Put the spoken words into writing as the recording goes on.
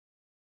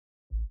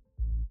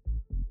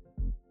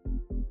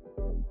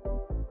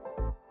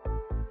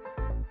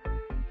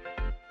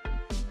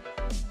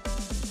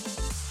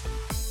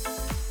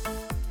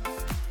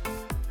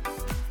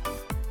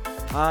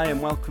Hi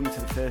and welcome to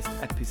the first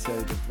episode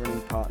of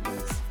Running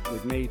Partners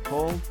with me,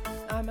 Paul.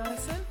 I'm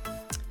Alison.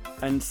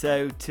 And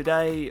so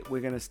today we're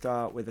going to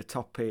start with a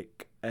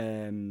topic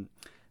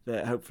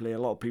that hopefully a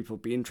lot of people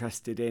will be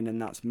interested in,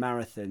 and that's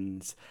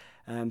marathons.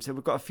 So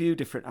we've got a few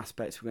different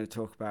aspects we're going to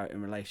talk about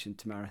in relation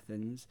to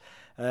marathons.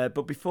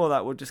 But before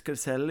that, we're just going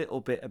to say a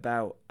little bit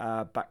about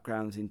our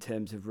backgrounds in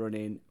terms of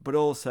running, but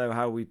also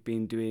how we've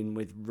been doing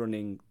with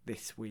running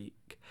this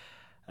week.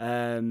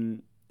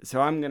 So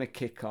I'm going to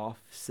kick off.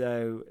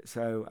 So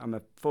I'm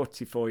a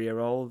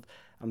 44-year-old.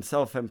 I'm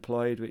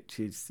self-employed, which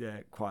is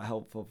quite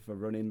helpful for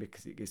running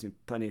because it gives me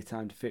plenty of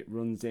time to fit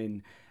runs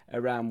in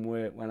around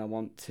work when I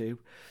want to.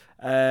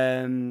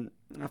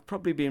 I've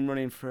probably been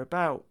running for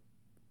about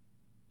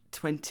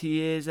 20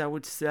 years, I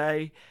would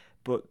say,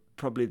 but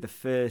probably the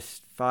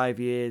first 5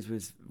 years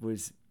was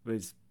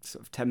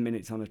sort of 10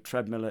 minutes on a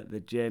treadmill at the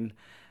gym.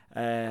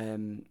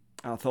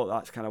 I thought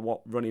that's kind of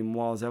what running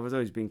was. I was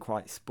always been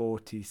quite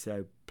sporty,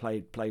 so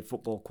played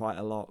football quite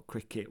a lot,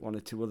 cricket, one or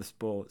two other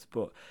sports.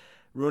 But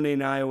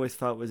running, I always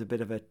felt was a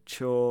bit of a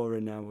chore,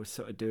 and I was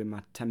sort of doing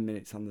my 10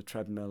 minutes on the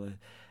treadmill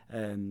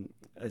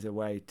as a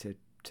way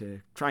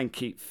to try and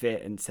keep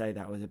fit and say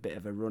that I was a bit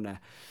of a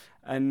runner.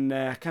 And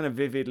I kind of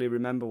vividly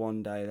remember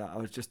one day that I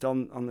was just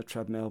on the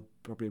treadmill,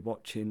 probably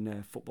watching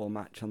a football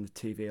match on the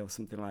TV or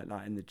something like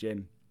that in the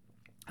gym.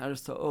 I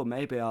just thought,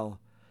 maybe I'll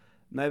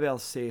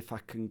see if I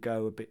can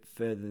go a bit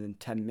further than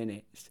 10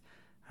 minutes.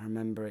 I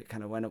remember it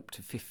kind of went up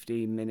to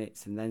 15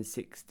 minutes and then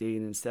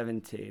 16 and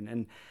 17.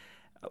 And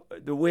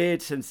the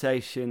weird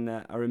sensation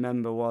that I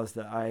remember was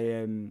that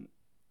I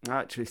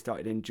actually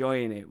started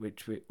enjoying it,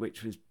 which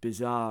was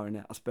bizarre. And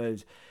I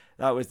suppose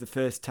that was the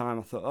first time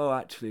I thought,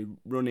 actually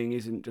running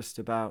isn't just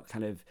about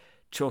kind of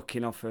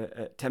chalking off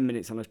at 10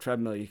 minutes on a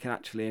treadmill. You can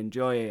actually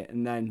enjoy it.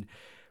 And then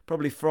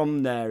probably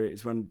from there, it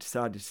was when I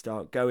decided to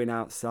start going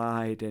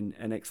outside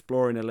and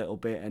exploring a little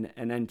bit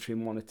and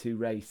entering one or two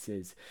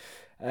races.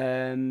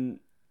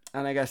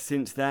 And I guess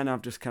since then,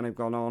 I've just kind of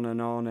gone on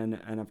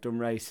and I've done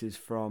races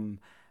from,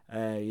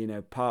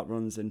 park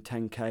runs and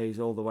 10Ks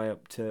all the way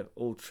up to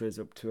ultras,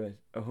 up to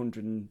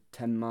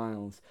 110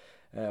 miles.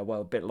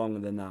 Well, a bit longer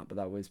than that, but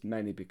that was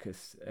mainly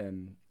because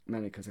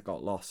I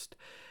got lost.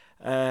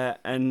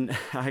 And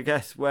I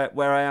guess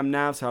where I am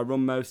now, so I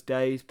run most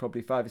days,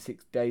 probably 5 or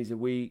 6 days a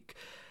week.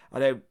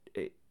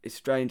 It's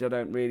strange, I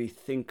don't really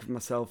think of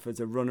myself as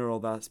a runner,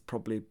 or that's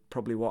probably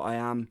what I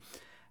am.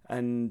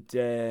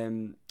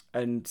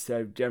 And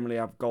so generally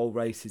I have goal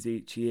races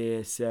each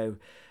year. So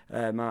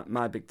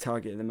my big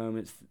target at the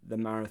moment is the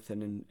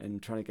marathon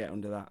and trying to get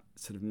under that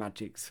sort of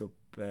magic sub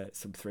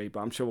 3. But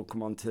I'm sure we'll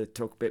come on to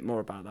talk a bit more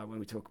about that when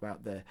we talk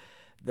about the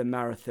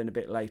marathon a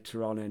bit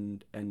later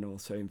on and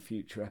also in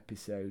future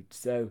episodes.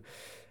 So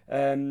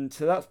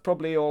that's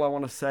probably all I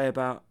want to say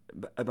about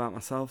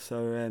myself.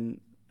 So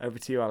over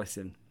to you,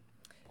 Alison.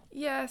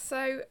 Yeah,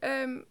 so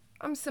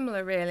I'm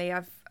similar really.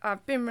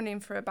 I've been running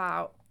for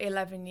about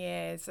 11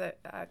 years.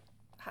 I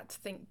had to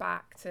think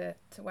back to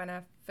when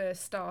I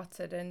first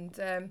started,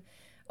 and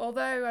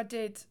although I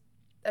did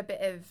a bit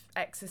of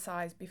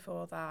exercise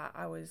before that,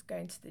 I was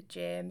going to the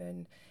gym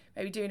and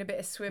maybe doing a bit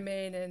of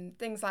swimming and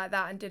things like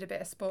that, and did a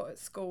bit of sport at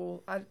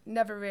school. I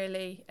never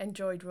really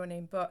enjoyed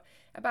running, but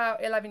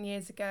about 11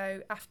 years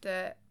ago,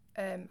 after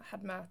I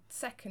had my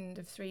second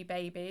of 3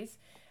 babies,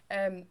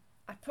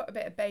 I put a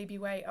bit of baby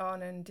weight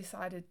on and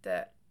decided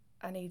that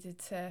I needed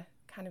to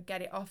kind of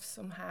get it off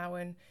somehow,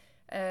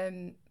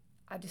 and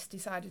I just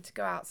decided to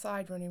go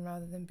outside running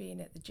rather than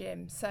being at the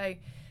gym. So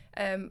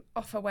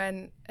off I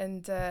went,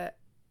 and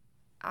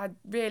I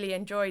really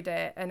enjoyed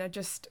it, and I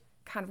just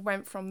kind of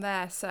went from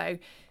there. So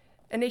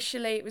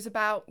initially it was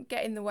about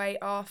getting the weight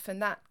off,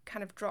 and that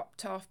kind of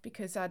dropped off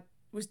because I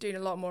was doing a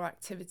lot more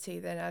activity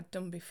than I'd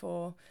done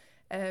before.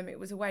 It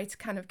was a way to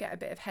kind of get a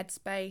bit of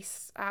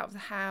headspace out of the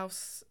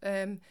house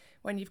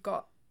when you've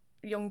got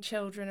young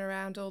children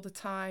around all the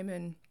time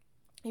and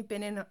you've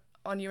been in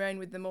on your own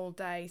with them all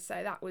day.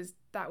 So that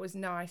was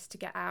nice to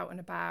get out and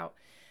about.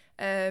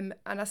 And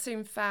I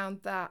soon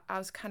found that I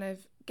was kind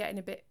of getting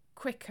a bit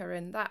quicker,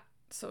 and that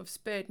sort of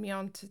spurred me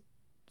on to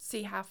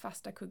see how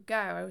fast I could go.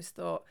 I always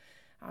thought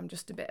I'm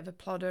just a bit of a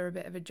plodder, a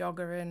bit of a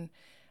jogger,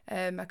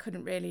 and I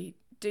couldn't really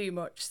do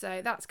much.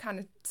 So that's kind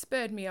of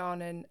spurred me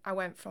on, and I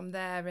went from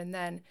there. And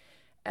then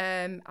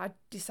I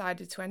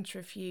decided to enter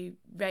a few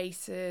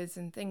races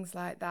and things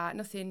like that.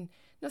 Nothing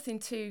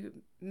too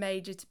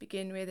major to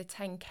begin with, a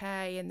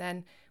 10K, and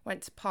then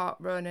went to park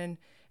run and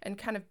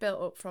kind of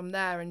built up from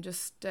there, and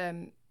just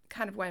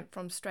kind of went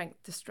from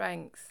strength to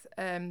strength.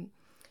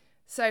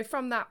 So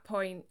from that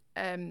point,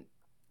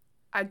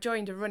 I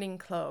joined a running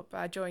club.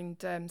 I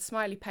joined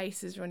Smiley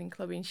Pacers running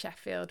club in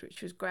Sheffield,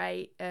 which was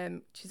great,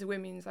 which is a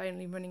women's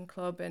only running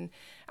club, and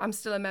I'm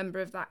still a member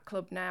of that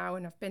club now,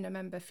 and I've been a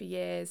member for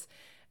years.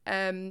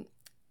 And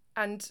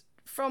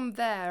from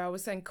there, I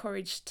was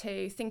encouraged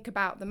to think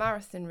about the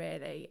marathon,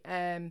 really.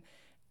 And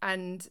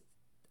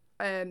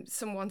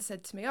someone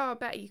said to me, I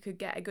bet you could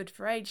get a good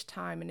for age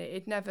time, and it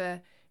had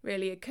never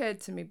really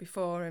occurred to me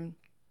before, and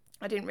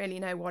I didn't really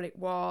know what it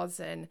was.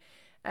 And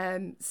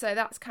So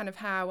that's kind of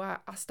how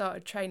I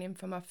started training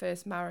for my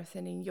first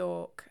marathon in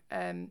York.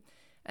 And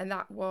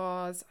that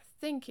was, I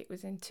think it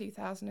was in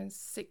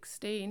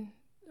 2016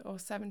 or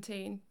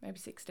 17, maybe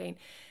 16.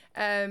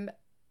 And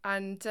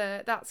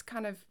that's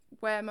kind of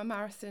where my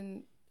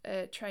marathon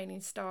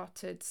training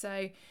started.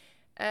 So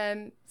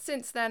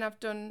since then I've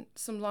done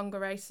some longer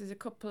races, a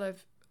couple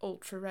of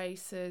ultra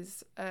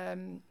races.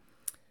 And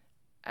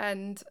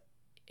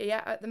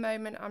yeah, at the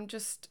moment I'm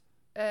just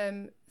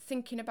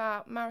thinking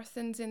about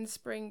marathons in the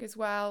spring as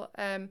well.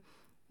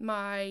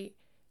 My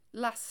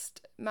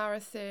last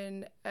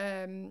marathon,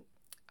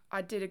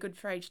 I did a good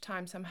for age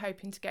time, so I'm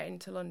hoping to get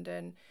into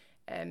London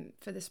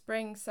for the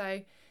spring.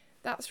 So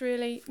that's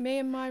really me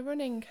and my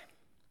running.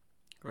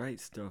 Great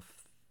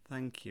stuff.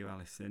 Thank you,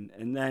 Alison.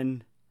 And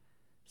then,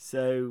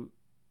 so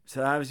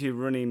how's your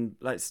running?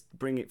 Let's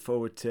bring it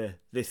forward to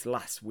this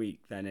last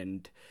week then.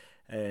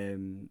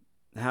 And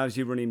how's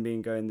your running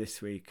been going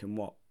this week? And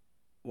what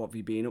have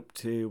you been up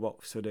to?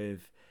 What sort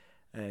of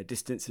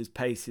distances,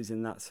 paces,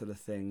 and that sort of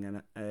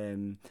thing?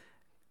 And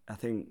I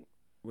think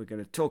we're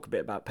going to talk a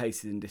bit about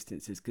paces and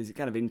distances because it's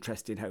kind of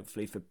interesting,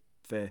 hopefully, for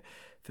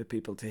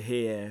people to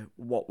hear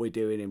what we're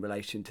doing in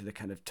relation to the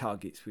kind of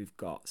targets we've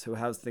got. So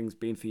how's things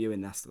been for you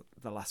in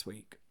the last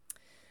week?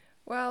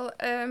 Well,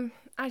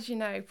 as you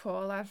know,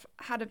 Paul, I've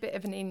had a bit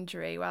of an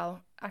injury.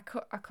 Well, I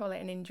call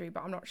it an injury,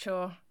 but I'm not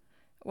sure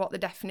what the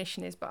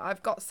definition is, but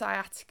I've got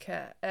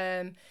sciatica.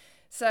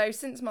 So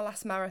since my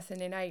last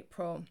marathon in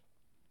April,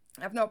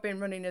 I've not been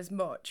running as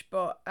much,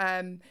 but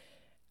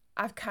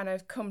I've kind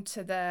of come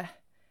to the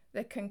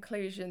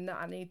conclusion that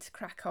I need to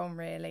crack on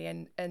really,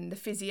 and the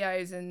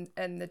physios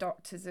and the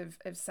doctors have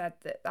said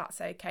that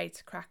that's okay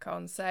to crack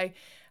on. So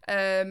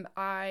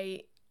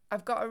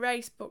I've got a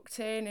race booked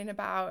in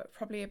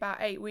probably about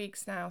 8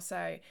 weeks now,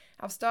 so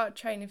I've started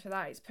training for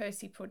that. It's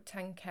Percy Pud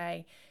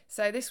 10k.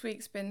 So this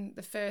week's been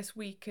the first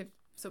week of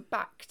sort of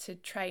back to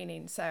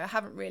training, so I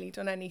haven't really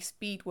done any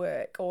speed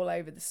work all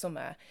over the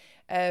summer.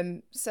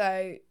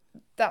 So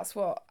that's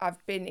what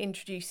I've been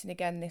introducing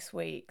again this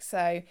week.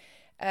 So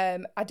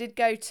I did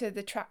go to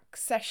the track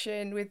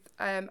session with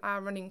our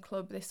running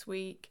club this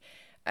week.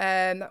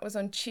 That was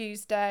on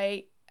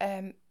Tuesday.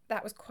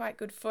 That was quite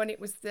good fun.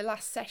 It was the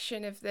last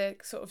session of the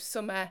sort of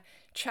summer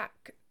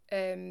track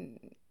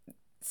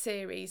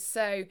series.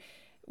 So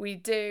we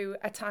do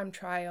a time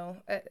trial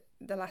at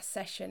the last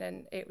session,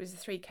 and it was a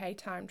 3k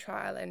time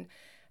trial.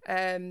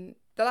 And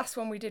the last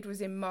one we did was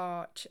in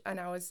March, and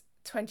I was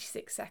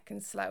 26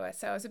 seconds slower.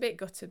 So I was a bit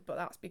gutted, but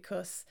that's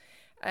because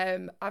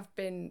I've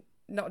been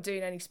not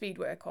doing any speed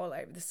work all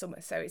over the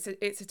summer, so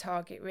it's a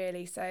target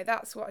really. So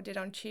that's what I did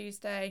on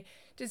Tuesday.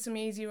 Did some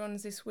easy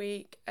runs this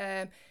week,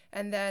 and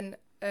then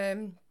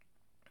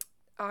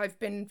I've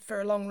been for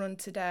a long run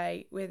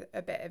today with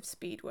a bit of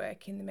speed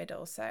work in the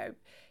middle. So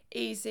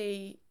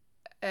easy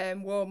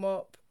warm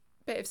up,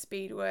 bit of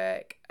speed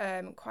work,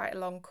 quite a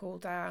long cool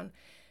down.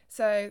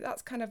 So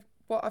that's kind of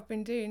what I've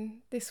been doing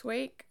this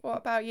week. What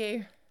about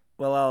you?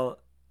 Well,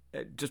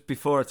 just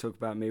before I talk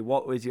about me,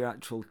 what was your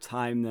actual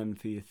time then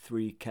for your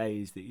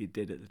 3Ks that you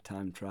did at the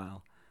time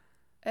trial?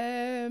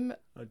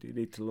 Or do you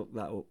need to look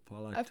that up?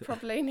 I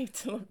probably need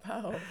to look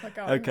that up. I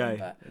can't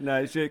remember.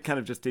 No, it's kind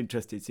of just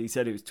interested. So you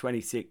said it was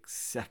 26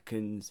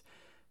 seconds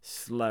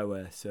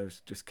slower. So I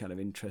was just kind of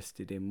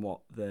interested in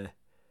what the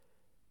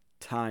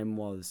time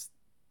was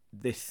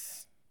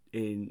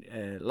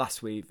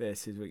last week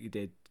versus what you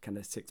did kind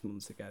of 6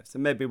 months ago. So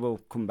maybe we'll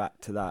come back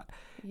to that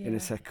in a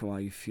second while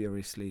you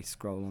furiously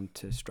scroll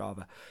onto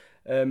Strava.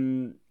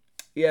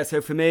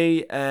 So for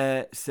me,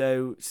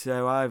 so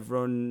I've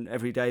run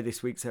every day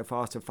this week so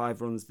far, so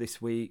 5 runs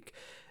this week,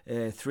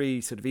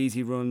 3 sort of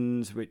easy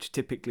runs, which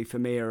typically for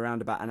me are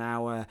around about an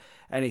hour,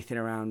 anything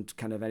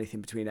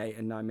between 8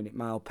 and 9 minute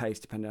mile pace,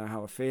 depending on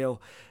how I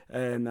feel.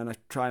 And I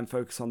try and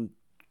focus on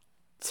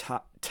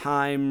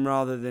time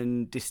rather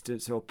than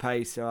distance or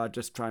pace, so I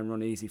just try and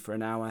run easy for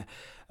an hour,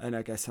 and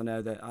I guess I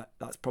know that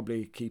that's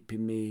probably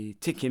keeping me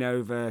ticking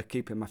over,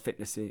 keeping my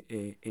fitness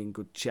in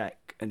good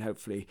check, and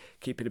hopefully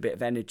keeping a bit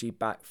of energy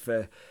back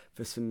for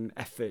some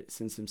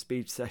efforts and some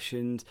speed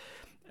sessions.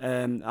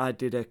 I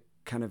did a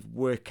kind of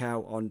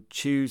workout on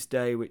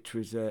Tuesday, which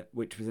was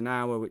an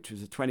hour, which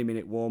was a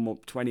 20-minute warm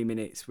up, 20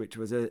 minutes, which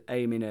was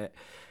aiming at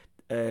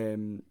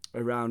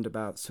around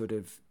about sort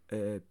of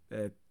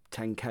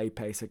 10k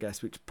pace, I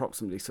guess, which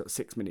approximately sort of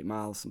 6 minute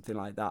miles, something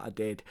like that I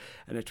did,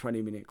 and a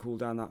 20-minute cool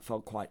down. That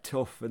felt quite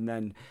tough. And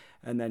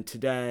then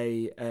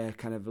today,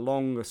 kind of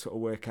longer sort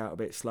of workout, a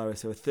bit slower,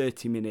 so a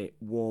 30-minute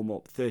warm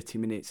up, 30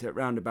 minutes at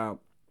round about,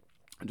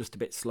 just a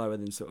bit slower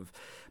than sort of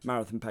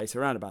marathon pace,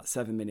 around about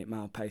 7 minute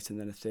mile pace, and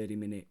then a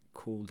 30-minute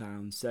cool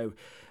down. So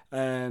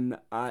the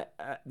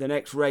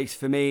next race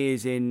for me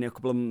is in a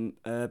couple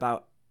of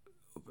about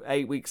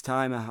 8 weeks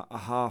time, a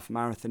half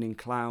marathon in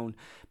Clown,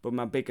 but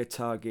my bigger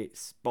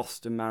target's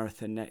Boston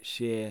Marathon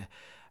next year.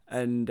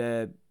 And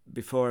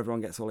before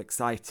everyone gets all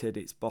excited,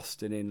 it's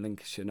Boston in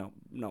Lincolnshire,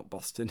 not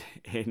Boston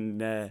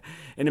in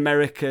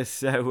America.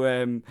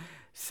 So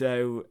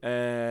So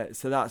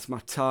that's my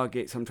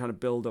target. So I'm trying to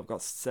build. I've got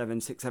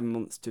 6-7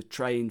 months to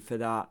train for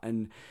that,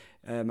 and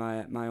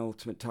my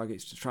ultimate target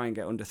is to try and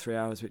get under 3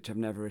 hours, which I've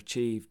never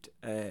achieved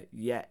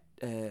yet.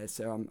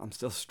 So I'm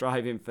still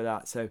striving for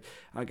that. So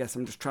I guess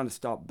I'm just trying to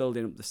start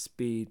building up the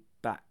speed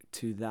back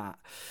to that.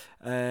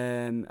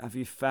 Have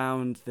you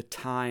found the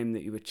time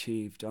that you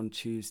achieved on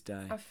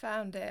Tuesday? I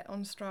found it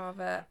on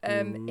Strava.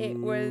 It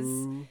was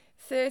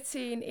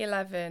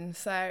 13:11.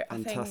 So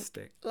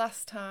Fantastic. I think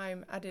last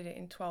time I did it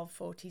in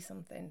 12:40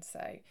 something.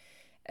 So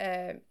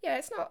yeah,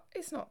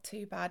 it's not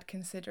too bad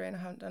considering I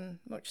haven't done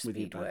much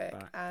speed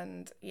work,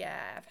 and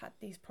yeah, I've had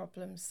these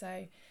problems.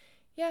 So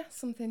yeah,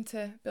 something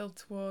to build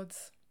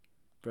towards.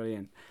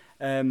 Brilliant.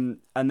 And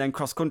then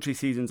cross-country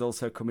season's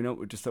also coming up.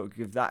 We just thought we'd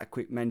give that a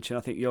quick mention. I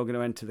think you're going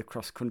to enter the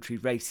cross-country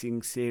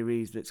racing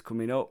series that's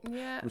coming up.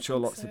 Yeah, I'm sure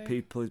lots of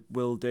people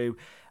will do.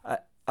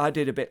 I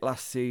did a bit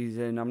last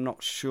season. I'm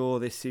not sure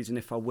this season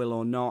if I will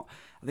or not.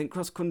 I think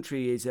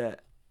cross-country is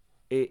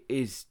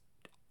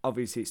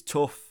obviously it's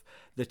tough.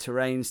 The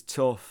terrain's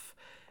tough,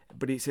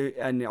 but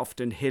and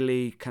often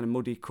hilly, kind of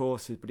muddy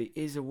courses. But it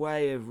is a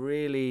way of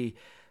really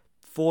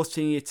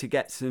forcing you to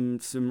get some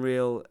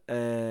real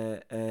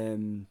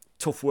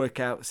tough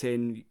workouts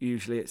in,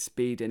 usually at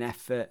speed and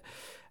effort,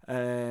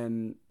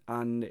 and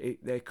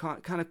they're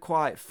kind of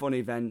quite fun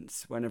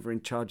events when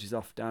everyone charges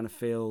off down a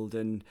field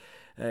and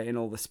in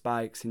all the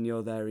spikes, and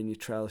you're there in your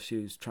trail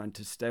shoes trying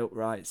to stay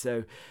upright.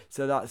 So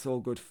that's all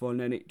good fun,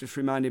 and it just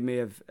reminded me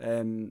of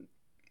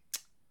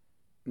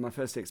my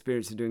first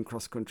experience of doing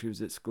cross country was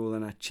at school,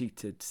 and I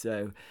cheated.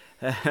 So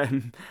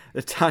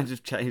the times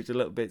have changed a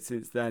little bit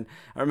since then.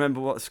 I remember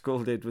what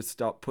school did was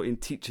start putting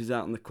teachers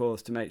out on the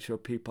course to make sure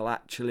people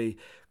actually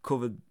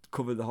covered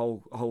the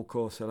whole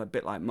course, so a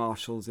bit like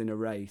marshals in a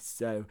race.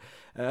 So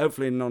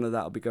hopefully none of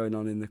that will be going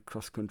on in the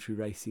cross country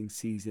racing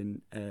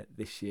season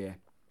this year.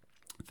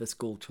 For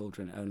school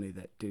children only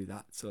that do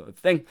that sort of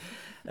thing.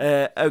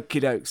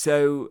 Okie doke.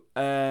 So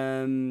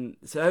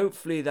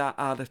hopefully that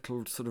our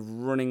little sort of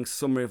running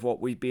summary of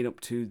what we've been up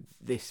to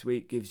this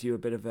week gives you a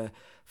bit of a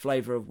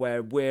flavour of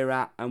where we're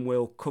at, and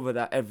we'll cover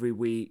that every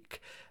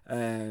week.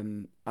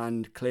 And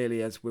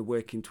clearly, as we're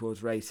working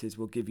towards races,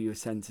 we'll give you a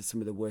sense of some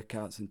of the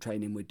workouts and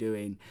training we're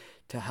doing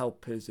to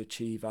help us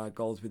achieve our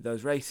goals with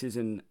those races.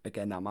 And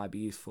again, that might be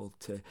useful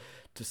to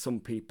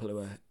some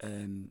people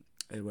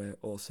who are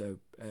also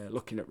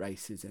looking at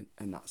races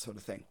and that sort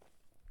of thing.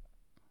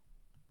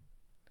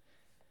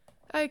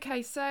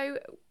 Okay, so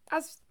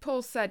as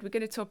Paul said, we're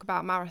going to talk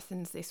about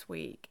marathons this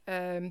week.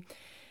 And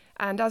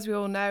as we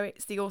all know,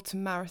 it's the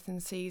autumn marathon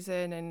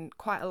season, and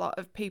quite a lot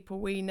of people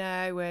we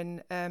know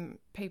and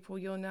people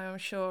you'll know, I'm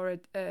sure,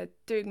 are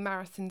doing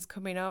marathons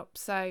coming up.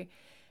 So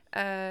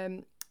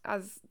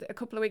as a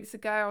couple of weeks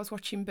ago, I was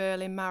watching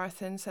Berlin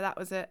Marathon, so that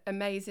was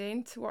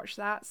amazing to watch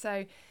that.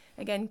 So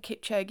again,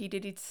 Kipchoge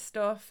did his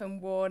stuff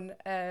and won.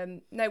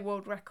 No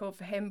world record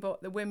for him,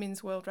 but the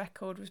women's world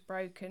record was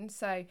broken.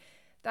 So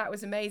that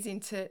was amazing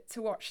to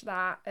watch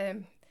that.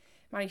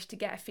 Managed to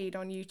get a feed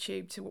on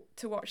YouTube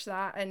to watch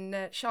that.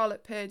 And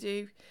Charlotte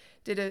Purdue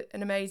did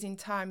an amazing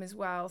time as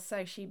well.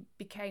 So she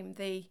became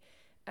the,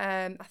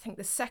 I think,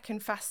 the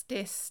second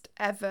fastest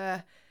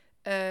ever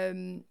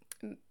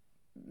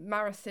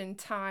marathon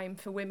time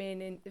for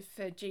women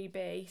for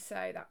GB.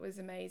 So that was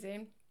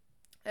amazing.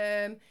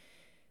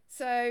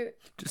 So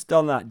just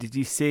on that, did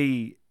you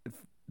see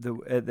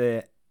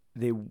the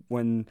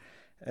when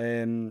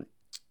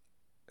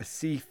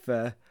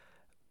Asifa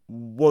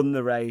won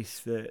the race,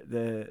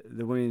 the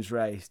women's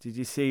race? Did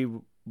you see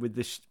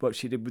with what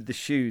she did with the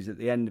shoes at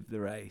the end of the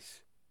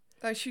race?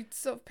 Oh, she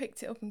sort of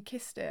picked it up and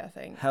kissed it, I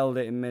think. Held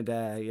it in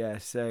midair, yeah.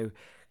 So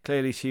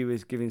clearly she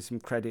was giving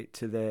some credit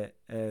to the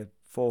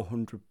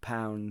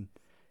 £400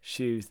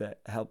 shoes that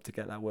helped to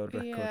get that world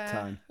record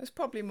time. It was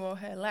probably more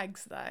her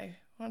legs though,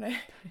 wasn't it?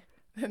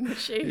 Than the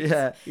shoes.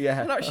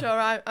 Yeah. I'm not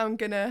sure I'm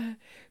gonna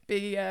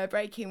be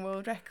breaking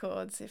world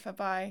records if I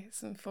buy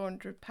some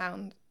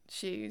 £400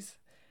 shoes,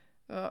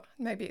 but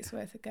maybe it's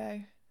worth a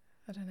go.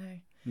 I don't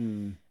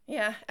know.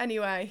 Yeah.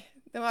 Anyway,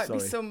 there might be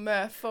some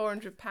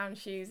 £400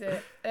 shoes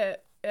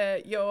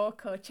at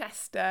York or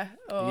Chester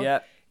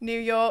or New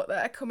York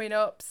that are coming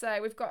up.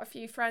 So we've got a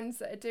few friends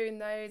that are doing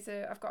those.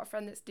 I've got a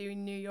friend that's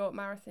doing New York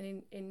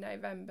Marathon in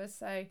November.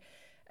 So.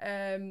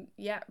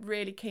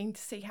 Really keen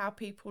to see how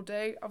people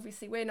do.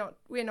 Obviously, we're not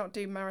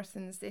doing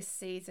marathons this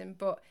season,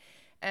 but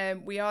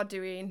we are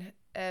doing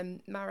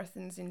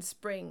marathons in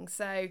spring.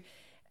 So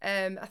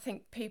I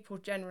think people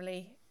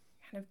generally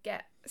kind of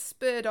get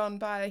spurred on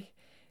by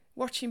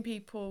watching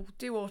people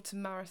do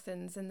autumn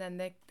marathons, and then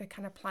they're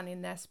kind of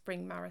planning their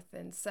spring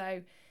marathons.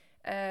 So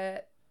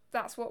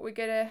that's what we're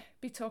going to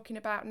be talking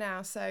about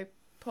now. So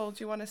Paul,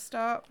 do you want to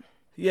start?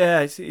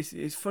 Yeah,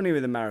 it's funny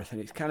with a marathon.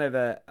 It's kind of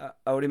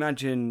I would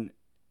imagine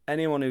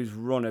anyone who's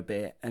run a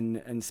bit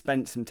and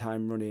spent some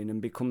time running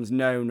and becomes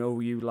known,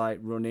 you like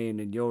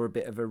running and you're a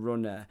bit of a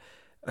runner,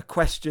 a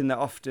question that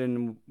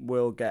often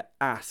will get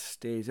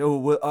asked is,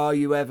 are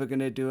you ever going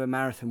to do a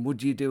marathon?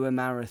 Would you do a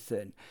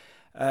marathon?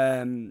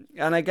 And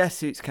I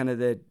guess it's kind of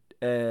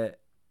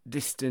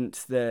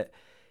distance that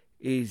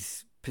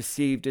is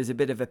perceived as a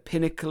bit of a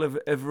pinnacle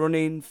of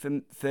running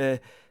for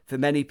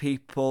many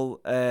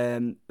people,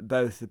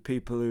 both the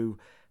people who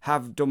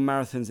have done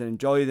marathons and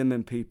enjoy them,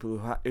 and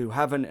people who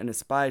haven't and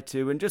aspire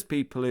to, and just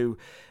people who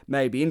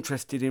may be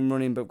interested in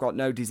running but got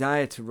no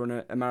desire to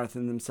run a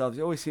marathon themselves.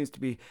 It always seems to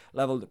be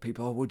levelled at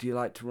people, oh, would you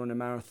like to run a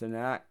marathon?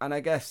 And I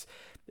guess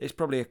it's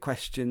probably a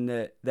question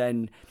that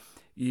then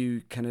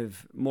you kind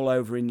of mull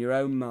over in your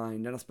own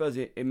mind. And I suppose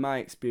in my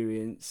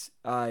experience,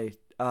 it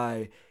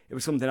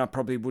was something I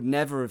probably would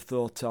never have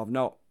thought of,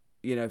 not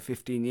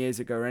 15 years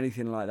ago or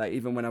anything like that.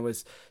 Even when I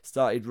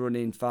started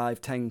running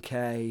 5,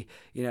 10k,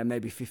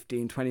 maybe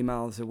 15, 20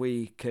 miles a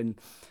week, and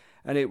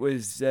it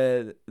was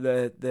the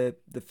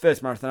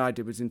first marathon I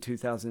did was in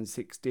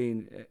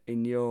 2016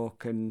 in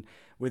York, and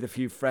with a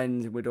few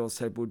friends, and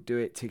would do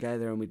it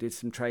together, and we did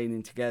some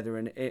training together,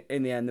 and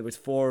in the end there was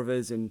 4 of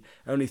us, and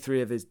only 3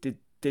 of us did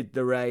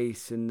the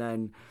race, and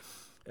then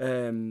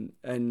we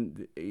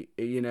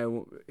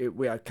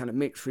had kind of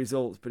mixed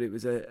results, but it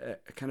was a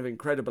kind of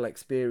incredible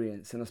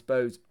experience. And I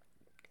suppose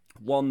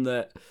one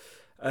that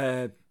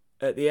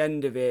at the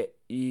end of it,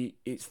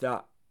 it's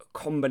that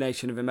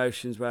combination of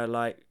emotions where,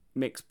 like,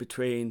 mixed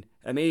between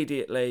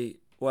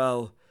immediately,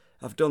 well,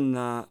 I've done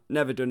that,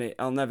 never done it,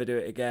 I'll never do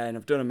it again,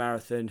 I've done a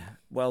marathon,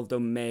 well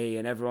done me,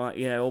 and everyone,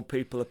 all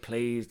people are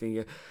pleased, and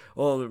you're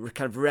all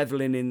kind of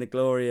reveling in the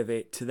glory of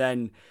it, to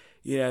then,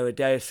 a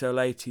day or so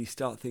later, you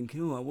start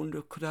thinking, I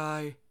wonder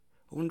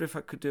if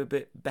I could do a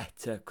bit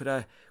better. Could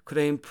I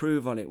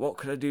improve on it? What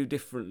could I do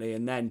differently?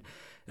 And then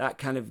that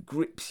kind of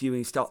grips you, and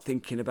you start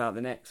thinking about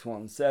the next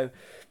one. So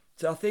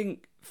I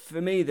think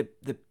for me,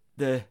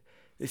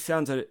 this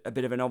sounds a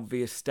bit of an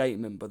obvious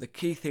statement, but the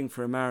key thing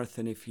for a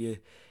marathon,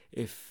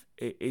 if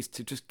is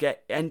to just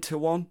enter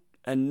one,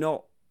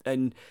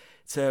 and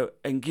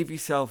give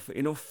yourself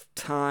enough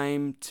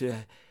time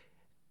to.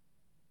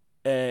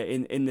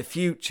 In the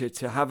future,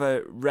 to have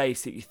a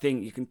race that you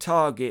think you can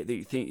target, that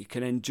you think you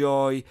can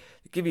enjoy,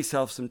 give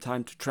yourself some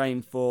time to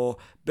train for,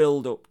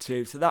 build up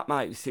to. So that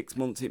might be 6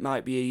 months, it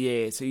might be a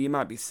year. So you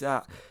might be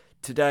sat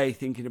today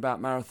thinking about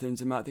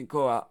marathons and might think,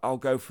 I'll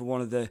go for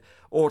one of the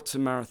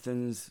autumn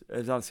marathons,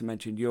 as Alison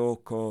mentioned,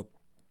 York or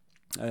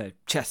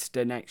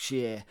Chester next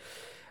year.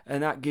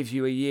 And that gives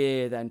you a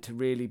year then to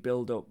really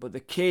build up. But the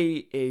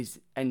key is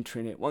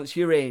entering it. Once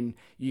you're in,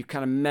 you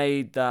kind of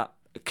made that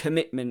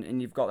commitment,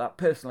 and you've got that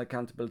personal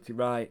accountability.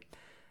 Right,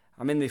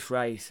 I'm in this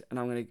race, and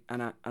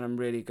I'm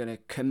really going to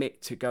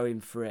commit to going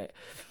for it.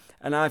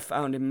 And I've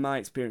found in my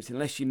experience,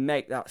 unless you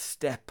make that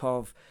step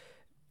of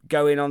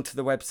going onto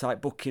the website,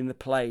 booking the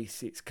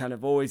place, it's kind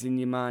of always in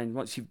your mind.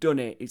 Once you've done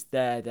it, it's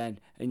there then,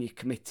 and you're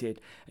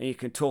committed, and you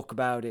can talk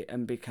about it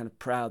and be kind of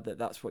proud that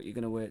that's what you're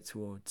going to work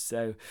towards.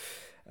 So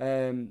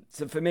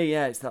for me,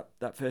 it's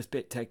that first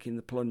bit, taking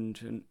the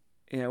plunge. And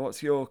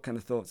what's your kind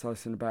of thoughts,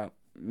 Alison, about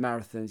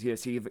marathons?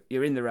 So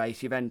you're in the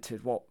race, you've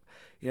entered. What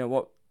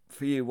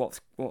for you?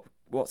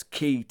 What's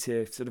key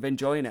to sort of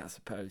enjoying it, I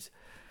suppose?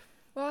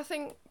 Well, I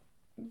think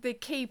the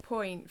key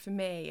point for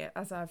me,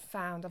 as I've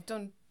found, I've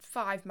done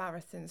 5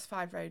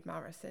 road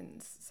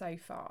marathons so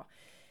far,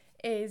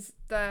 is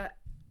that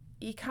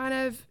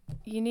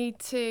you need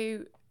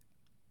to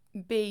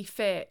be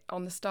fit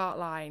on the start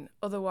line.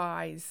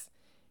 Otherwise,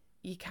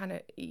 you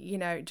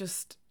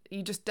just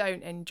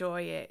don't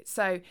enjoy it.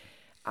 So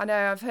I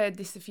know I've heard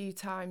this a few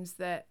times,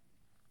 that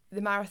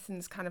the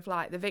marathon's kind of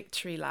like the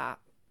victory lap.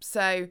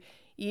 So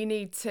you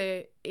need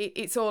to,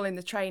 it's all in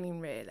the training,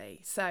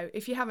 really. So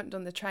if you haven't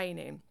done the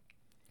training,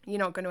 you're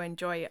not going to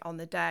enjoy it on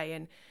the day.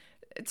 And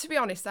to be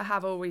honest, I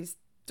have always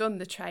done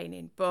the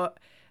training, but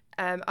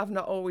I've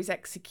not always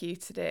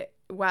executed it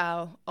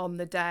well on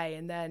the day,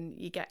 and then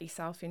you get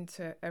yourself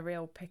into a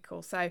real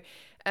pickle. So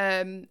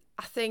I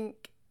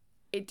think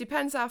it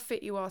depends how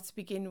fit you are to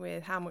begin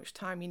with, how much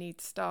time you need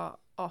to start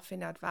off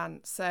in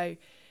advance. So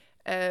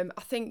I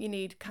think you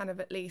need kind of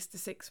at least a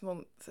 6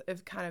 months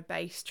of kind of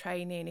base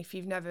training. If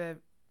you've never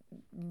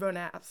run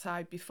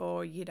outside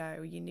before, you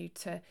need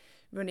to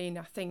run in,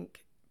 I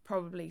think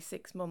probably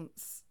 6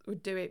 months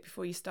would do it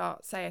before you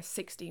start, say, a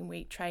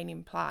 16-week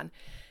training plan.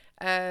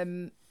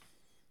 You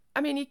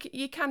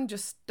can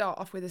just start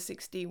off with a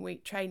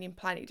 16-week training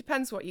plan. It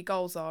depends what your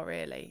goals are,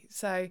 really.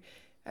 So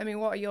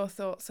what are your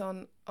thoughts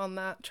on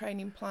that,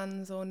 training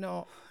plans or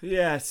not?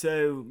 Yeah,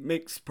 so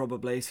mixed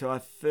probably. So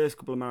first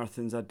couple of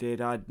marathons I did,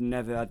 I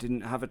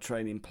didn't have a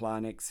training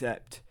plan,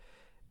 except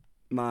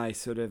my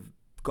sort of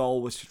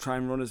goal was to try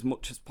and run as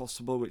much as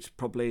possible, which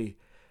probably,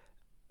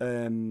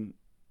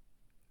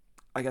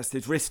 I guess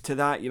there's risk to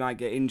that. You might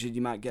get injured,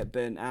 you might get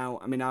burnt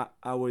out.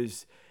 I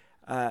was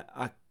kind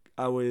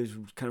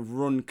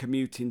of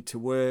commuting to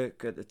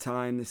work at the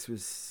time. This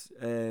was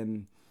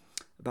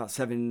about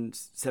seven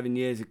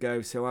years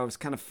ago, so I was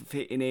kind of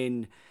fitting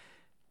in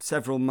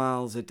several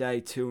miles a day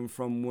to and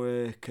from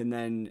work, and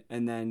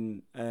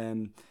then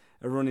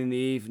a run in the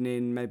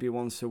evening maybe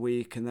once a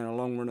week, and then a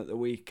long run at the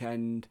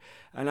weekend.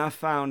 And I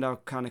found I was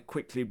kind of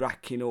quickly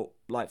racking up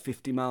like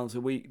 50 miles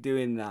a week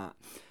doing that.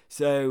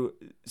 So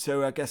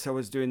I guess I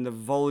was doing the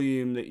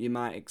volume that you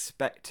might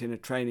expect in a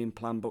training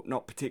plan, but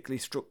not particularly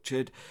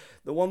structured.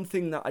 The one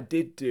thing that I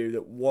did do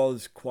that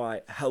was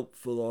quite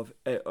helpful,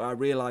 I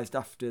realised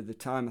after the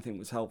time I think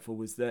was helpful,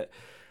 was that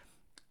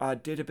I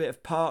did a bit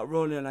of park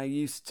run, and I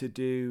used to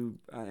do,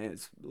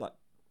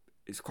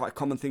 it's quite a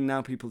common thing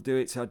now, people do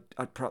it, so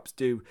I'd perhaps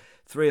do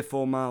 3 or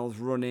 4 miles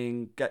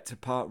running, get to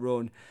park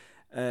run,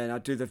 and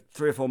I'd do the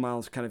 3 or 4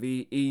 miles kind of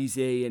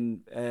easy,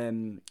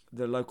 and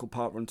the local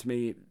park run to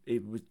me,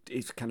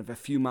 it's kind of a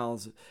few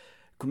miles,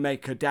 could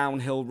make a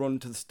downhill run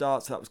to the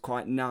start, so that was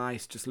quite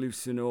nice, just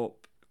loosen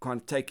up, kind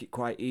of take it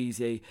quite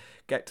easy,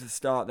 get to the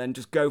start, then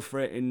just go for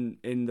it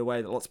in the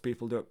way that lots of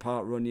people do at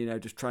park run,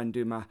 just try and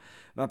do my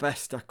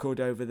best I could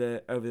over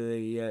the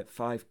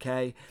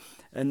 5k,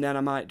 and then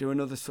I might do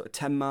another sort of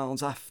 10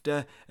 miles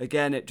after.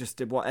 Again, it just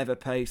did whatever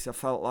pace I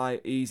felt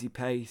like, easy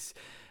pace,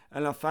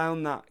 and I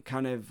found that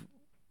kind of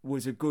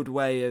was a good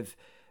way of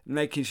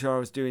making sure I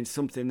was doing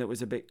something that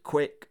was a bit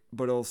quick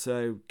but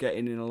also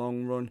getting in a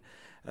long run.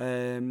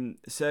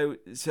 So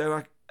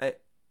I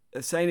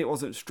saying it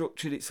wasn't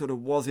structured, it sort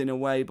of was in a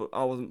way, but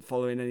I wasn't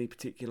following any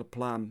particular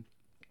plan.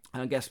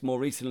 And I guess more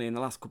recently, in the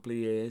last couple of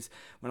years,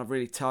 when I've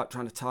really trying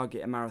to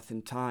target a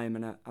marathon time,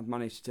 and I've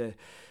managed to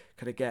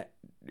kind of get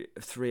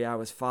 3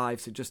 hours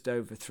 5, so just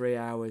over 3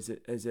 hours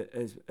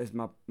as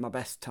my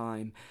best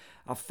time,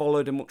 I've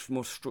followed a much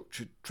more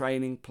structured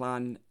training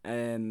plan,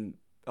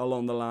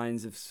 along the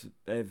lines of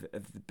the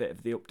bit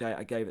of the update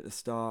I gave at the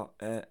start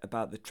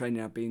about the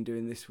training I've been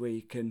doing this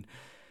week, and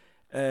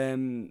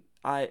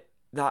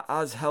that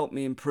has helped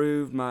me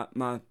improve my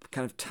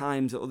kind of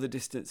times at other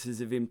distances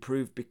have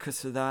improved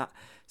because of that.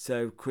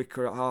 So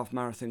quicker at half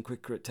marathon,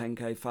 quicker at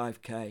 10k,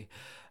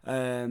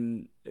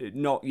 5k.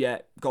 Not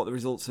yet got the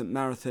results at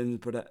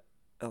marathons, but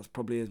that's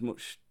probably as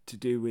much to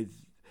do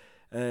with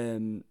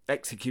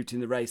executing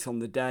the race on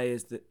the day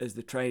as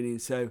the training.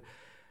 So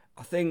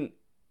I think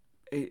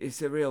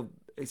it's a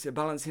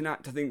balancing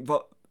act, I think,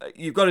 but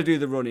you've got to do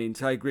the running,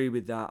 so I agree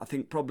with that. I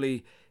think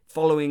probably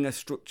following a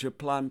structured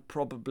plan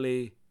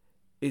probably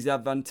is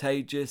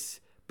advantageous,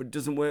 but it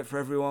doesn't work for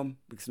everyone,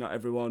 because not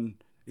everyone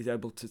is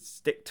able to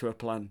stick to a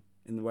plan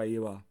in the way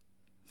you are.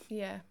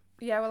 Yeah,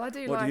 well, I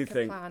do what like do you a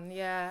think? plan,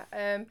 yeah.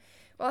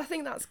 Well, I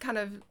think that's kind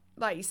of,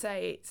 like you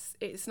say,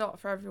 it's not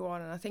for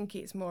everyone, and I think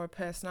it's more a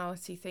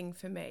personality thing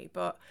for me,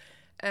 but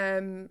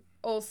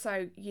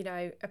also,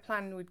 a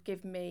plan would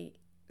give me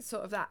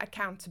sort of that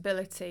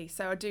accountability,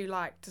 so I do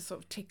like to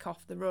sort of tick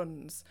off the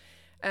runs.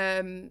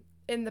 In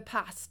the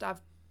past,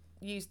 I've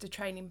used a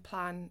training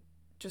plan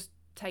just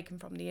taken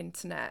from the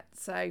internet,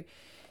 so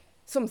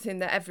something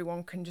that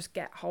everyone can just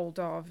get hold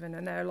of, and I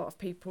know a lot of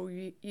people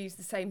use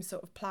the same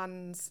sort of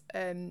plans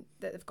that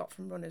they've got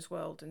from Runner's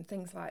World and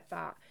things like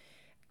that,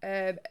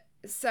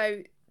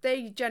 so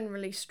they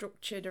generally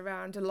structured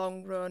around a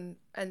long run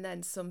and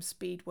then some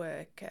speed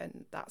work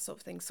and that sort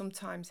of thing,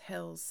 sometimes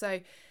hills.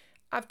 So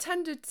I've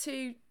tended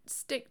to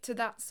stick to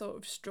that sort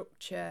of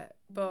structure,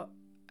 but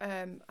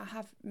I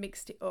have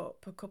mixed it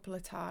up a couple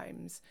of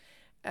times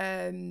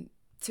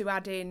to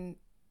add in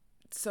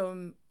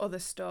some other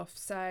stuff.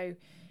 So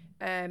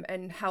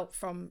and help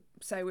from,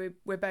 so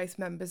we're both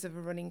members of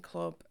a running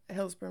club,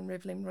 Hillsborough and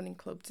Rivlin Running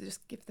Club, to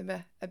just give them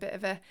a bit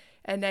of a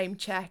name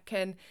check.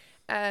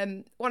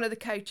 And one of the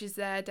coaches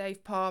there,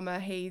 Dave Palmer,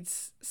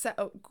 he's set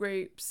up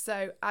groups.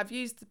 So I've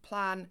used the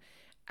plan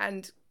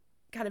and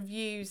kind of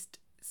used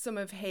some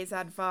of his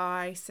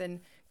advice and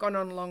gone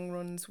on long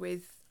runs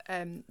with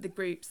the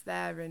groups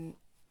there, and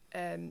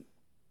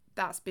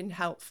that's been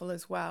helpful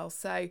as well.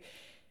 So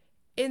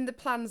in the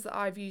plans that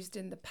I've used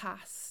in the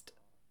past,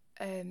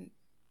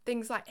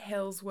 things like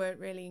hills weren't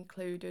really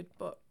included,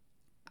 but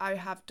I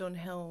have done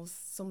hills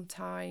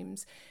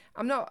sometimes.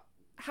 I'm not,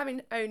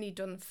 having only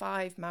done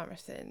 5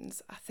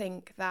 marathons, I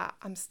think that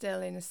I'm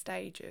still in a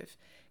stage of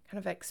kind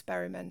of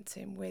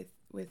experimenting with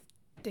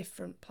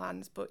different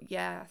plans. But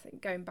yeah, I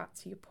think going back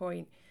to your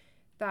point,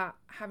 that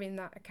having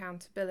that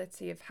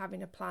accountability of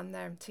having a plan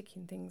there and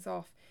ticking things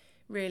off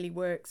really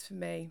works for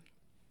me.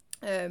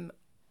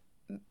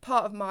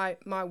 Part of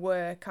my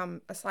work,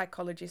 I'm a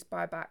psychologist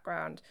by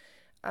background.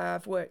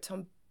 I've worked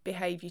on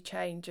behaviour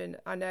change, and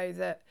I know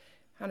that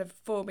kind of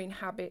forming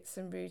habits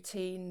and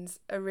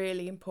routines are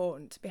really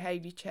important to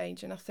behaviour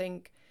change. And I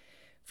think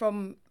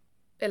from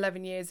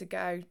 11 years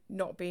ago,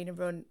 not being a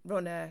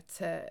runner,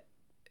 to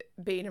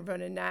being a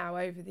runner now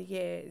over the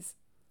years,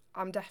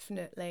 I'm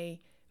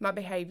definitely, my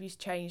behaviour's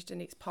changed,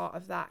 and it's part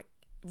of that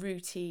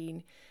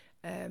routine,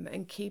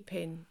 and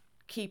keeping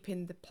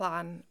the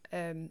plan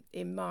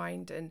in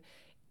mind, and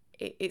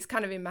it's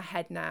kind of in my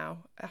head now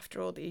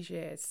after all these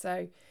years.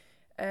 So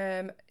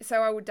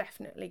I would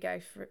definitely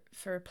go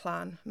for a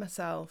plan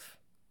myself.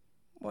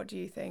 What do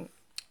you think?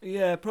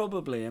 Yeah,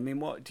 probably. I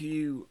mean,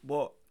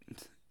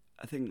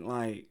 I think,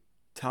 like,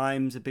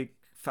 time's a big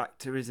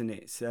factor, isn't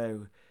it?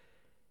 So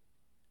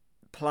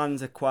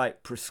plans are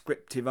quite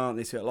prescriptive, aren't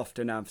they? So it'll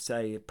often have,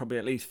 say, probably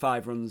at least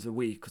 5 runs a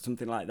week or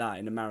something like that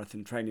in a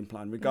marathon training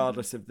plan,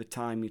 regardless of the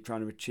time you're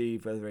trying to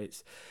achieve, whether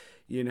it's,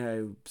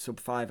 sub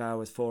 5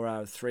 hours, 4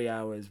 hours, 3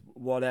 hours,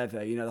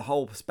 whatever, the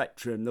whole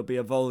spectrum, there'll be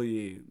a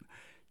volume.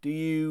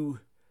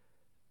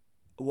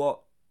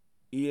 What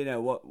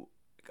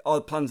are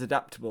the plans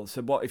adaptable?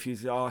 So what if you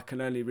say, I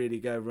can only really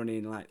go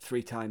running like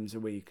 3 times a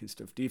week and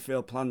stuff? Do you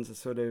feel plans are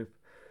sort of,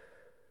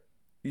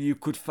 you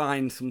could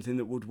find something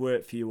that would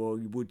work for you, or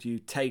would you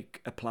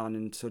take a plan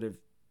and sort of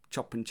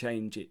chop and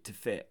change it to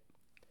fit?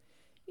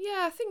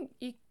 Yeah, I think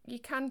you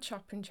can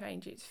chop and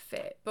change it to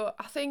fit, but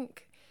I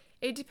think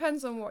it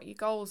depends on what your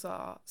goals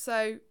are.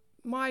 So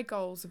my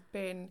goals have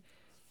been,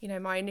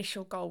 my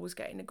initial goal was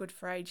getting a good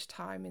for age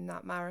time in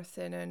that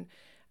marathon, and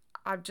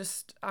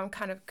I'm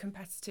kind of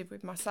competitive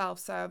with myself,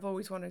 so I've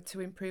always wanted to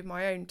improve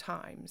my own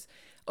times.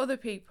 Other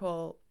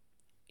people,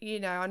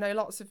 I know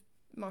lots of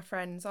my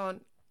friends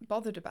aren't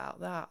bothered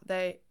about that.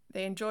 They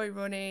enjoy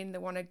running, they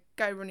want to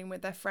go running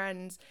with their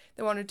friends,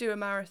 they want to do a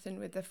marathon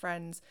with their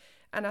friends,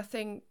 and I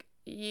think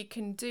you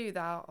can do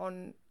that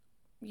on,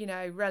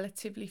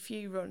 relatively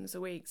few runs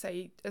a week. So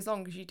as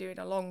long as you're doing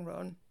a long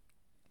run,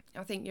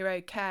 I think you're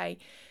okay.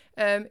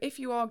 If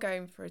you are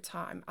going for a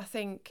time, I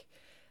think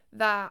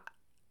that,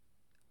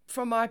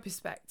 from my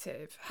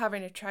perspective,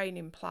 having a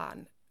training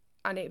plan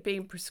and it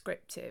being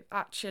prescriptive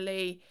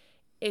actually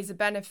is a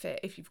benefit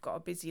if you've got a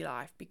busy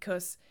life,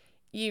 because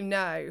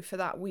for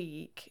that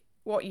week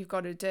what you've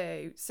got to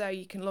do. So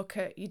you can look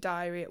at your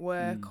diary at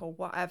work or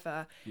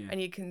whatever,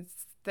 and you can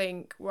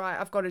think, right,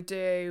 I've got to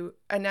do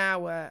an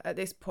hour at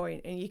this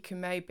point, and you can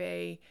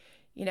maybe,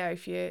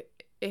 if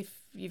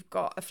you've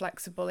got a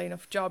flexible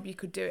enough job, you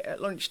could do it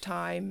at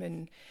lunchtime,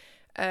 and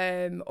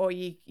or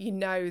you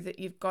know that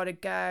you've got to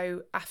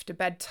go after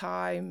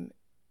bedtime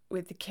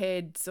with the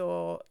kids,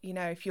 or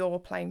if you're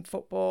playing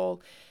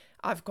football,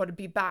 I've got to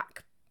be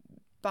back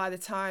by the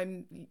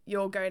time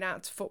you're going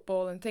out to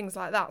football and things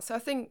like that. So I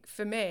think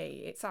for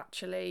me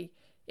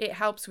it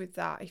helps with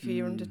that if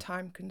you're under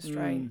time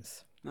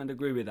constraints. I'd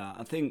agree with that.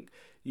 I think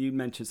you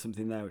mentioned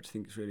something there which I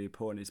think is really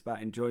important. It's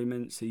about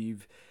enjoyment. So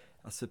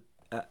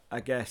I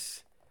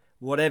guess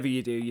whatever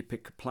you do, you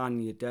pick a plan,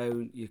 you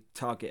don't, you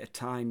target a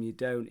time, you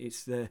don't.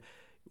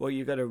 What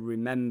you've got to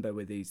remember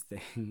with these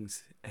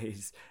things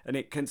is, and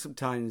it can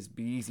sometimes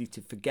be easy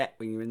to forget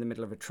when you're in the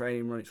middle of a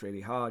training run, it's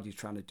really hard, you're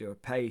trying to do a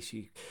pace,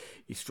 you're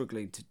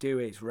struggling to do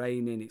it, it's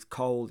raining, it's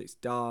cold, it's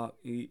dark.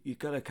 You've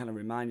got to kind of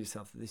remind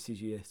yourself that this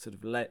is your sort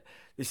of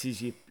this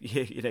is your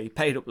you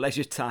paid up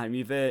leisure time.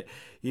 You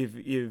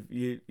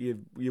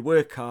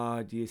work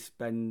hard, you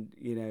spend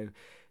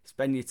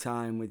your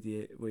time with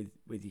your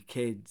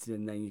kids,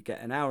 and then you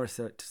get an hour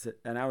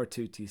or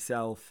two to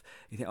yourself.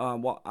 You think,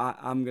 I'm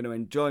going to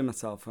enjoy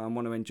myself. I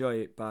want to enjoy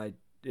it by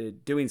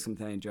doing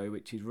something I enjoy,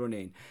 which is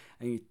running.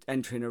 And you're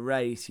entering a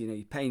race.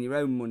 You're paying your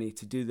own money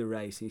to do the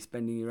race, and you're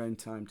spending your own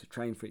time to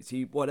train for it.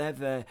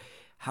 So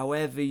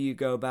however you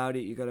go about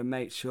it, you've got to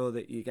make sure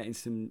that you're getting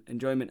some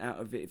enjoyment out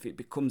of it. If it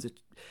becomes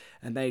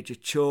a major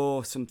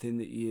chore, something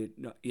that you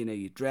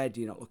dread,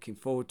 you're not looking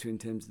forward to in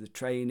terms of the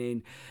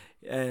training,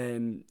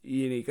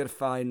 you've got to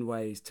find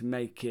ways to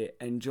make it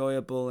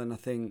enjoyable. And I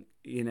think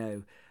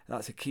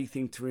that's a key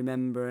thing to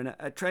remember, and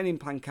a training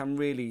plan can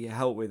really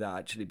help with that,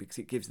 actually, because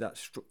it gives that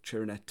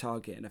structure and a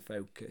target and a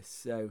focus.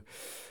 So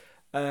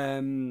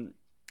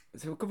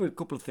we'll cover a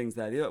couple of things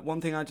there. The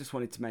one thing I just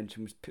wanted to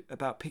mention was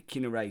about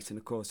picking a race, and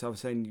of course I was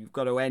saying you've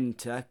got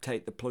to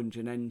take the plunge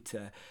and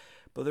enter,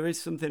 but there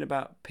is something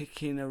about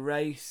picking a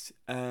race,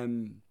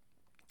 and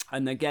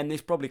again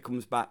this probably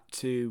comes back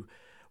to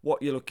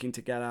what you're looking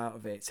to get out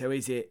of it. So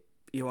is it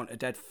you want a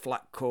dead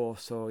flat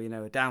course, or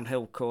a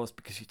downhill course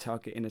because you're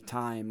targeting a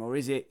time, or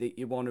is it that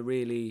you want to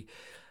really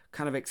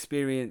kind of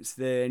experience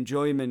the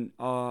enjoyment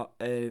of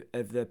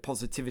the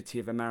positivity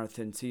of a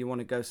marathon? So you want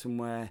to go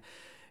somewhere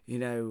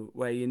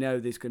where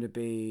there's going to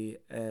be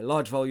a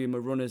large volume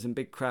of runners and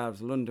big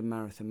crowds, London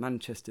Marathon,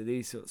 Manchester,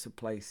 these sorts of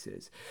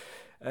places.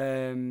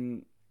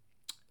 And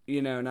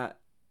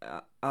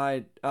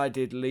I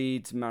did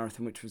Leeds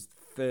Marathon, which was the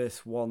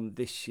first one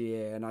this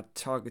year, and I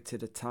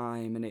targeted a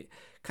time, and it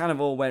kind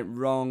of all went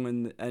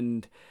wrong,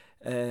 and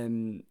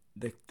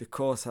the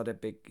course had a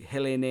big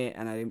hill in it,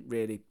 and I didn't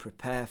really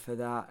prepare for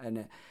that,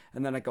 and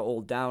then I got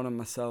all down on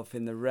myself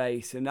in the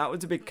race, and that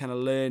was a big kind of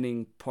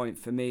learning point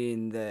for me,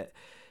 in that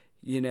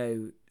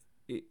you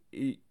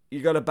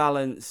got to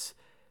balance.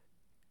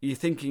 You're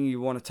thinking you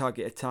want to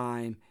target a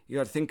time, you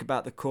got to think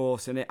about the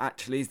course, and it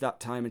actually is that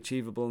time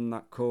achievable in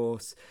that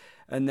course,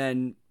 and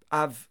then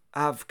have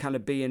kind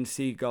of B and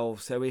C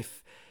goals. So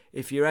if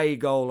your A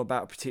goal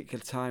about a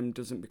particular time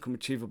doesn't become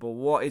achievable,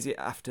 what is it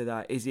after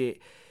that? Is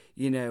it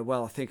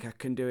I think I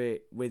can do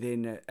it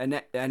within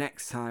an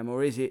X time,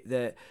 or is it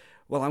that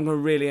I'm going to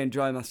really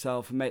enjoy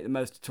myself and make the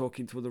most of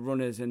talking to other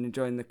runners and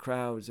enjoying the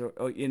crowds,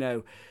 or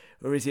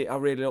is it I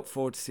really look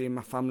forward to seeing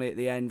my family at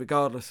the end,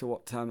 regardless of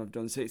what time I've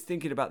done? So it's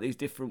thinking about these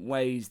different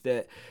ways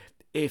that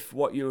if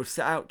what you're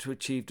set out to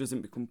achieve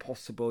doesn't become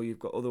possible, you've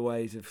got other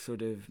ways of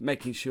sort of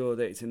making sure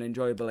that it's an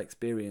enjoyable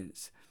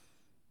experience.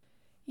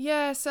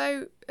 Yeah,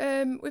 so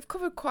we've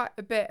covered quite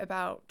a bit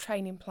about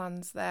training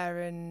plans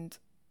there, and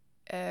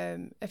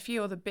a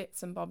few other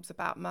bits and bobs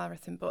about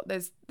marathon, but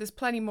there's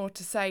plenty more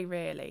to say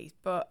really.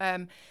 But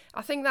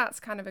I think that's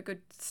kind of a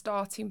good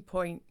starting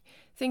point,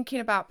 thinking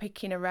about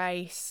picking a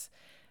race,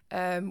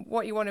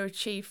 what you want to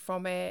achieve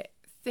from it,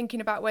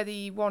 thinking about whether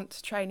you want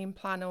a training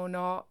plan or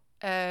not,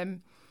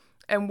 and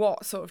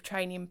what sort of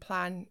training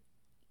plan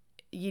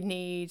you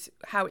need,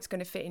 how it's going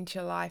to fit into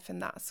your life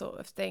and that sort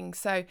of thing.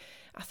 So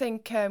I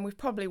think we've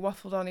probably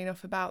waffled on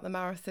enough about the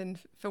marathon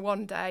for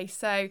one day.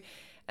 So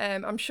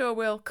I'm sure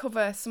we'll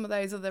cover some of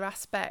those other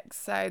aspects.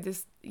 So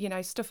there's,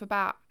 stuff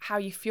about how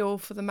you fuel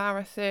for the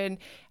marathon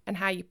and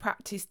how you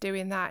practice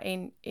doing that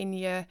in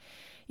your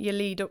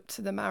lead up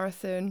to the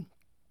marathon,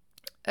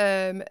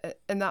 and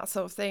that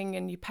sort of thing,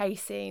 and your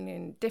pacing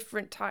and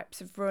different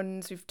types of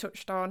runs we've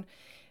touched on,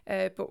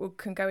 but we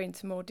can go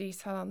into more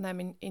detail on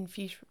them in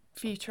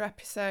future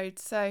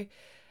episodes. So I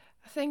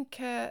think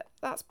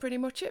that's pretty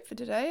much it for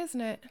today,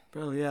 isn't it?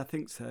 Well, yeah, I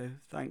think so.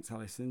 Thanks,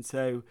 Alison.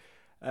 So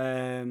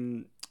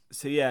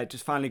yeah,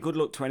 just finally, good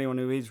luck to anyone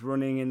who is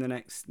running in the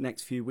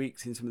next few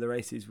weeks in some of the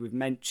races we've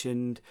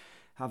mentioned.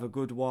 Have a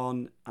good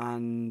one,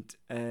 and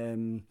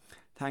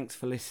thanks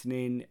for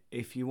listening.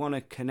 If you want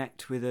to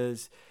connect with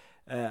us,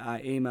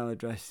 our email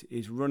address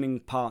is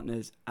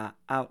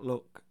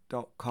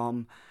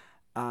runningpartners@outlook.com.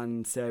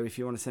 And so if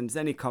you want to send us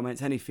any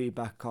comments, any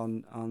feedback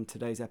on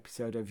today's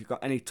episode, or if you've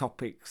got any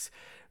topics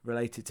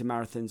related to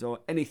marathons or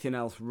anything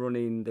else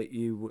running that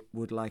you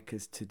would like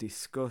us to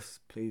discuss,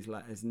 please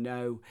let us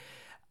know.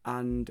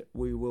 And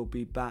we will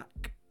be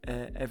back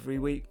every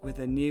week with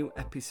a new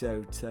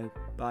episode. So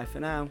bye for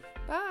now.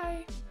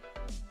 Bye.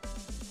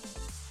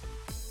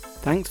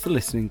 Thanks for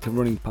listening to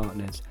Running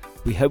Partners.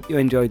 We hope you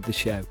enjoyed the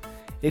show.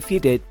 If you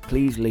did,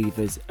 please leave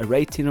us a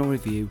rating or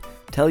review,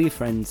 tell your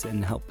friends,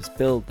 and help us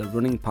build the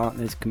Running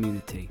Partners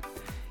community.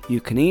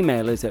 You can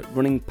email us at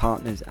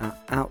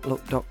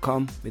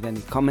runningpartners@outlook.com with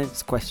any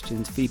comments,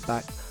 questions,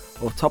 feedback,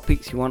 or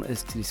topics you want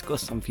us to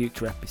discuss on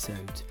future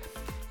episodes.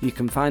 You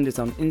can find us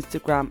on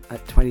Instagram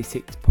at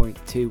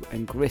 26.2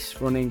 and Gris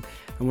Running,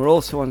 and we're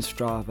also on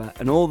Strava,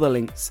 and all the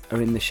links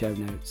are in the show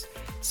notes.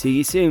 See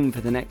you soon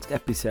for the next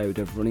episode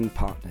of Running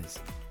Partners.